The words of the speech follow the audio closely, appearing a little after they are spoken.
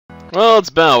Well, it's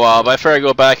been a while, but I figured I'd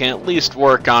go back and at least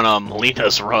work on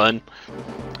Lena's run.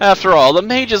 After all, the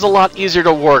mage is a lot easier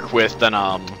to work with than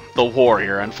the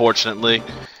warrior, unfortunately.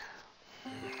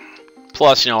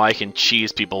 Plus, you know, I can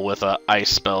cheese people with ice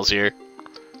spells here.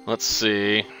 Let's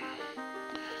see.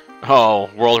 Oh,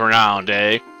 world renowned,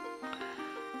 eh?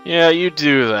 Yeah, you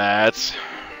do that.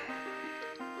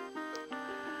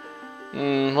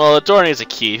 Well, the door needs a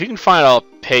key. If you can find it, I'll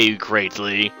pay you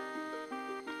greatly.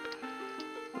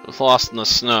 Lost in the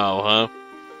snow, huh?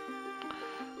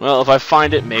 Well, if I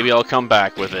find it, maybe I'll come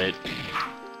back with it.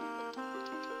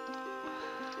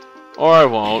 Or I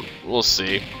won't. We'll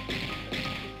see.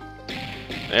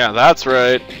 Yeah, that's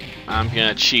right. I'm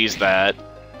gonna cheese that.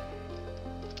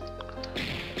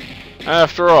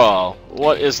 After all,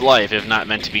 what is life if not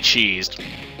meant to be cheesed?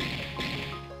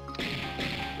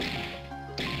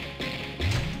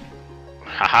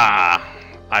 Haha!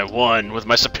 I won with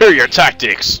my superior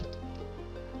tactics!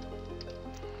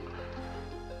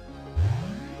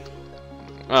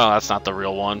 Oh, that's not the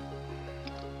real one.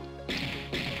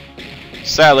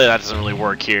 Sadly, that doesn't really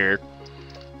work here.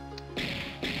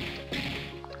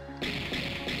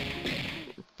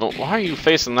 But why are you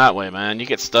facing that way, man? You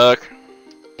get stuck.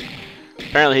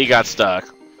 Apparently he got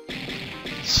stuck.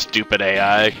 Stupid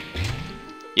AI.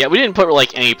 Yeah, we didn't put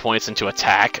like any points into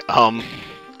attack.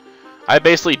 I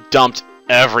basically dumped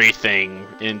everything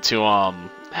into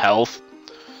health.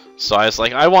 So I was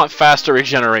like, I want faster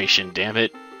regeneration, damn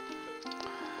it.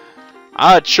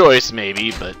 Odd choice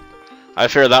maybe, but I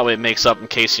fear that way it makes up in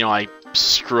case, you know, I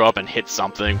screw up and hit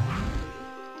something.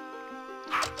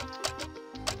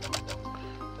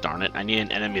 Darn it, I need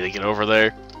an enemy to get over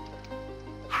there.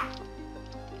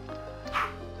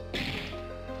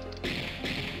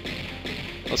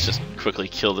 Let's just quickly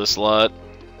kill this lot.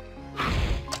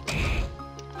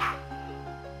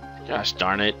 Gosh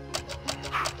darn it.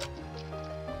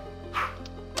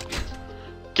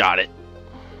 Got it.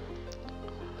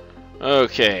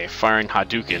 Okay, firing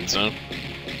Hadoukens, huh?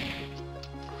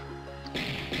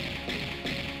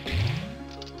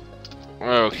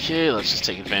 Okay, let's just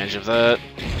take advantage of that.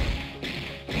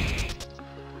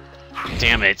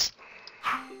 Damn it.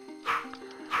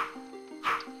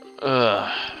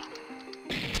 Ugh.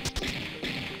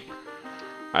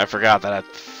 I forgot that I had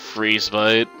freeze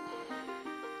bite.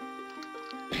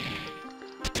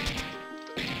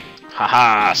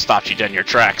 Haha, stopped you dead in your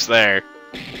tracks there.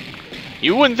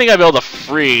 You wouldn't think I'd be able to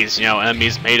freeze, you know,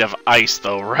 enemies made of ice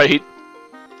though, right?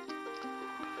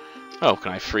 Oh,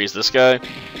 can I freeze this guy?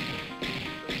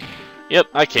 Yep,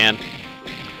 I can.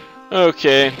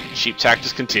 Okay, cheap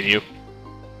tactics continue.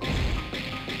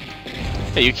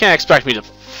 Hey, you can't expect me to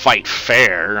fight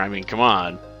fair. I mean, come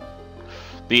on.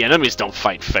 The enemies don't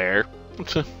fight fair.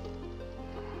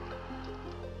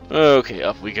 Okay,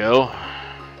 up we go.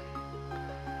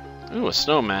 Ooh, a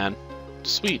snowman.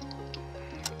 Sweet.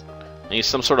 I need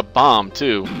some sort of bomb,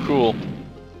 too. Cool.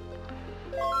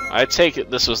 I take it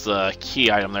this was the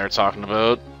key item they were talking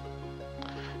about.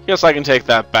 Guess I can take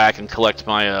that back and collect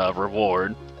my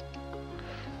reward.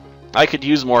 I could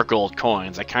use more gold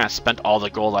coins. I kind of spent all the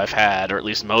gold I've had, or at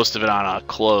least most of it on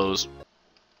clothes.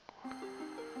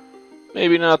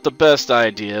 Maybe not the best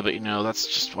idea, but you know, that's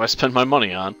just what I spend my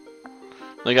money on.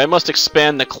 Like, I must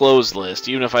expand the clothes list,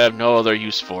 even if I have no other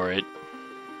use for it.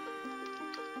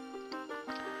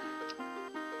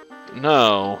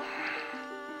 No.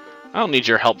 I don't need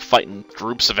your help fighting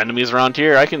groups of enemies around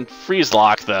here. I can freeze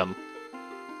lock them.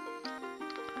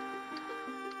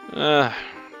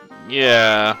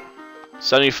 Yeah.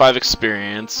 75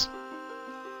 experience.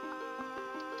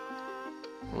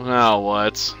 Now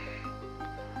what?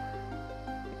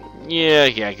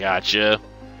 Yeah, gotcha.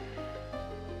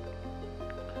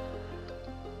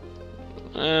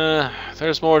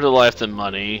 There's more to life than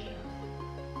money.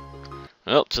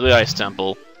 Well, to the Ice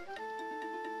Temple.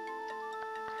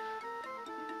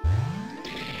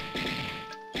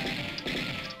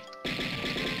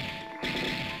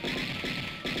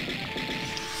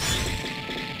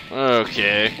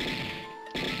 Okay.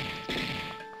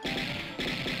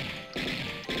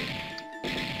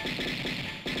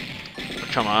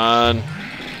 Come on.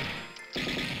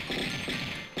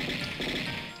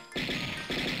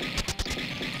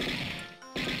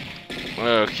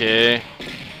 Okay.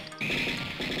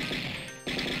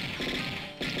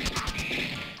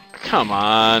 Come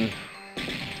on.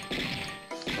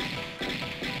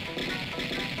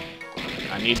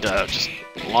 I need to just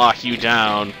lock you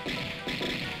down.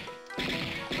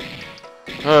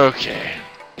 Okay.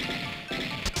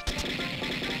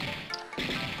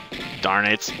 Darn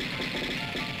it.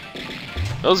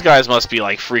 Those guys must be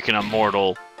like freaking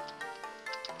immortal.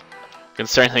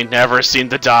 Considering they never seem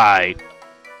to die.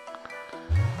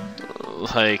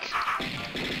 Like,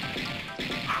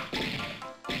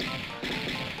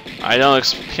 I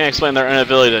can't explain their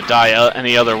inability to die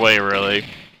any other way, really.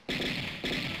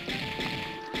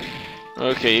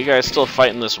 Okay, you guys still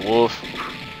fighting this wolf?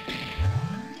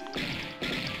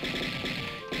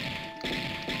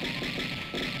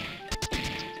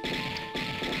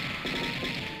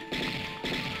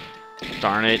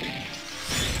 Darn it.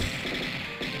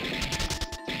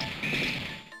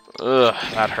 Ugh,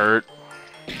 that hurt.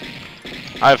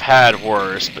 I've had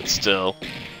worse, but still.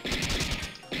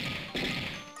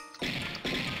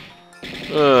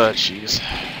 Ugh, jeez.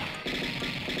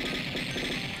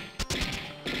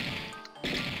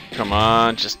 Come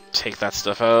on, just take that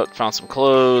stuff out. Found some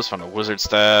clothes, found a wizard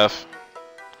staff.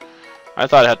 I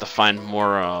thought I'd have to find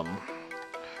more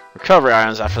recovery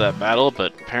items after that battle,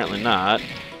 but apparently not.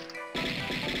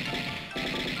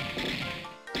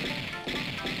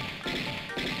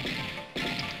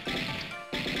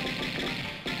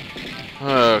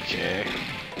 Okay.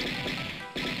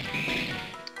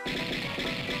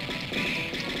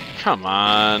 Come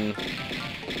on.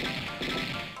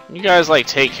 You guys, like,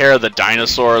 take care of the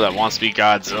dinosaur that wants to be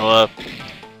Godzilla?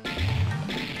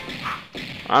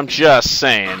 I'm just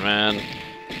saying, man.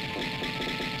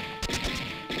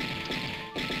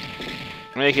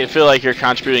 Make it feel like you're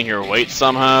contributing your weight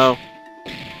somehow.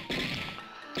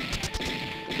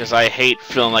 Because I hate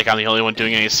feeling like I'm the only one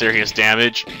doing any serious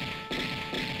damage.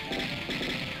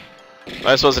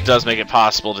 But I suppose it does make it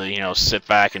possible to, you know, sit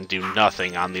back and do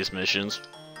nothing on these missions.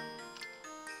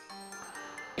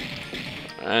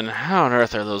 And how on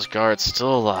earth are those guards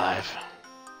still alive?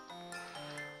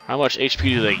 How much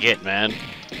HP do they get, man?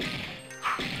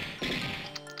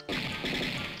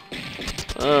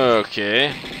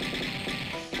 Okay.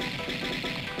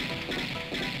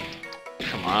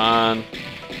 Come on.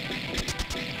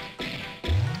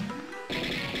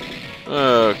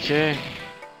 Okay.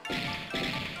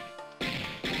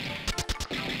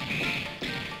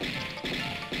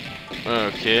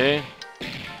 Okay.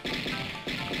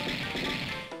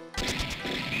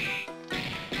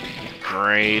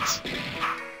 Great.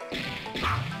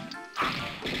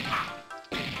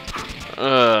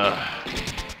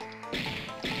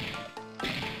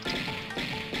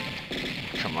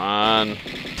 Come on.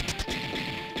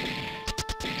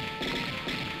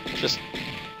 Just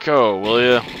go, will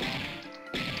ya?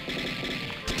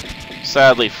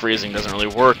 Sadly, freezing doesn't really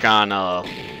work on a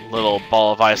little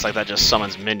ball of ice like that. Just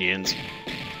summons minions.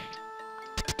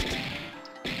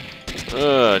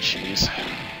 Jeez.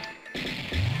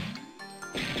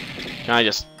 Can I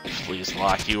just please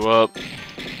lock you up?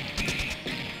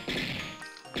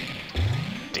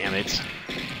 Damn it.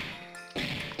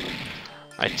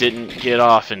 I didn't get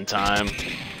off in time.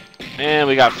 And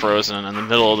we got frozen in the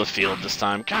middle of the field this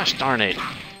time. Gosh darn it.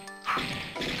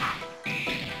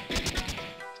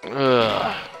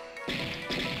 Ugh.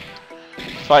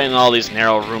 Fighting all these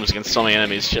narrow rooms against so many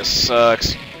enemies just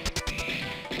sucks.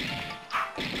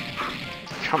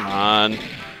 Come on.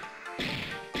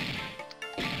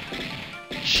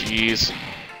 Jeez.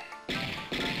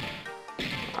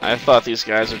 I thought these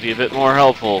guys would be a bit more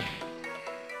helpful.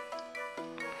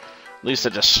 At least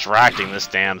at distracting this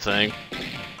damn thing.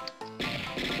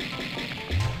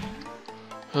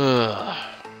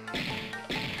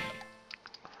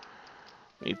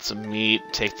 Need some meat.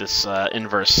 Take this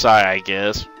inverse psi, I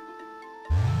guess.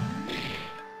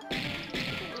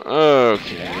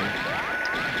 Okay.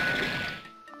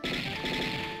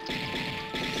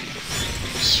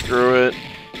 Screw it.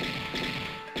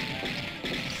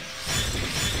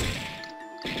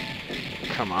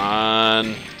 Come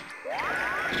on.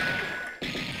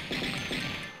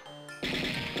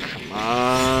 Come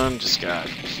on. Just gotta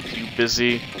keep you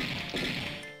busy.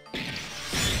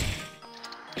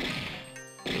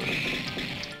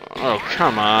 Oh,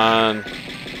 come on.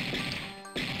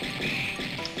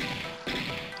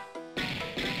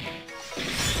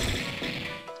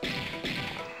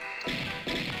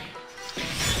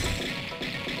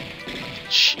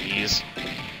 Jeez.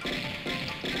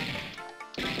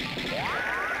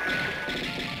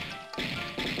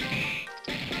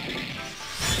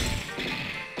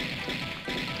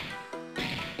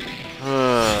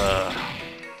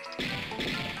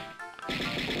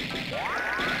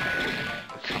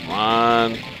 Come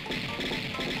on.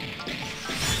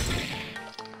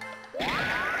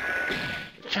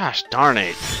 Gosh darn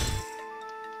it.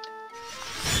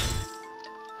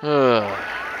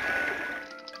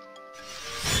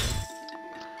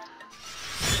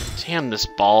 Damn this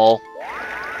ball.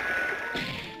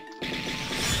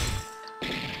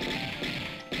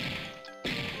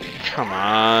 Come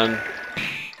on.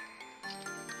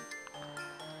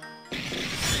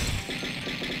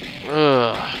 Ugh.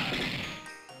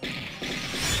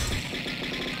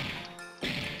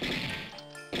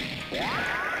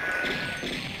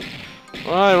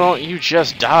 Why won't you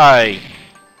just die?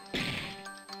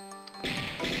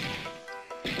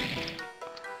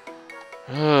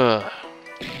 Ugh.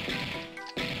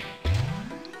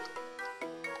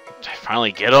 Did I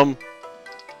finally get him?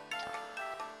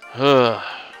 Ugh.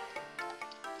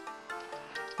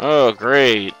 Oh,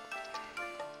 great.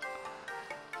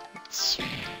 It's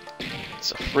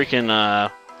a freaking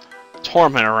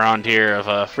torment around here of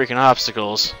freaking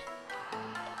obstacles.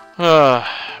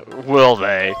 Will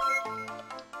they?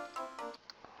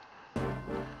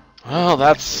 Well,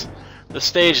 that's the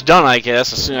stage done, I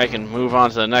guess. As soon as I can move on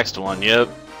to the next one. Yep.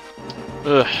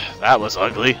 Ugh, that was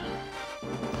ugly.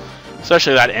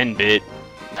 Especially that end bit.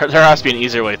 There has to be an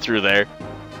easier way through there.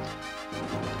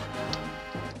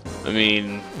 I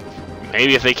mean,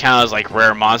 maybe if they count as like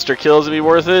rare monster kills, it'd be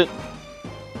worth it.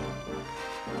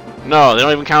 No, they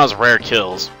don't even count as rare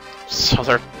kills, so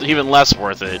they're even less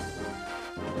worth it.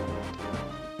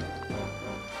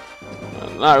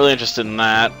 Not really interested in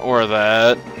that or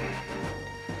that.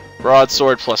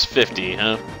 Broadsword plus 50,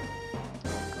 huh?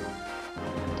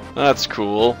 That's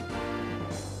cool.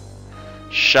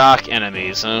 Shock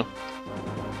enemies, huh?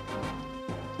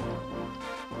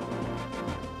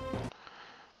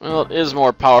 Well, it is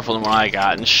more powerful than what I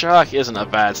got, and shock isn't a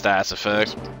bad stats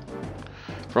effect,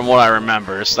 from what I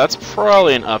remember, so that's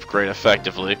probably an upgrade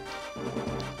effectively.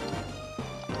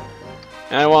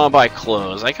 And I want to buy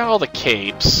clothes. I got all the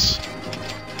capes,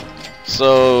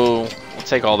 so I'll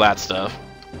take all that stuff.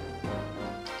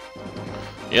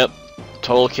 Yep,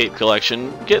 total cape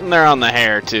collection. Getting there on the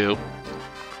hair, too.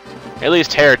 At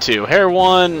least hair 2. Hair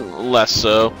 1, less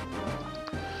so.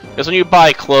 Because when you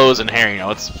buy clothes and hair, you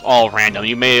know, it's all random.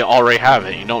 You may already have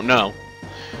it, you don't know.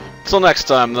 Until next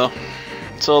time, though.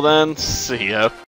 Until then, see ya.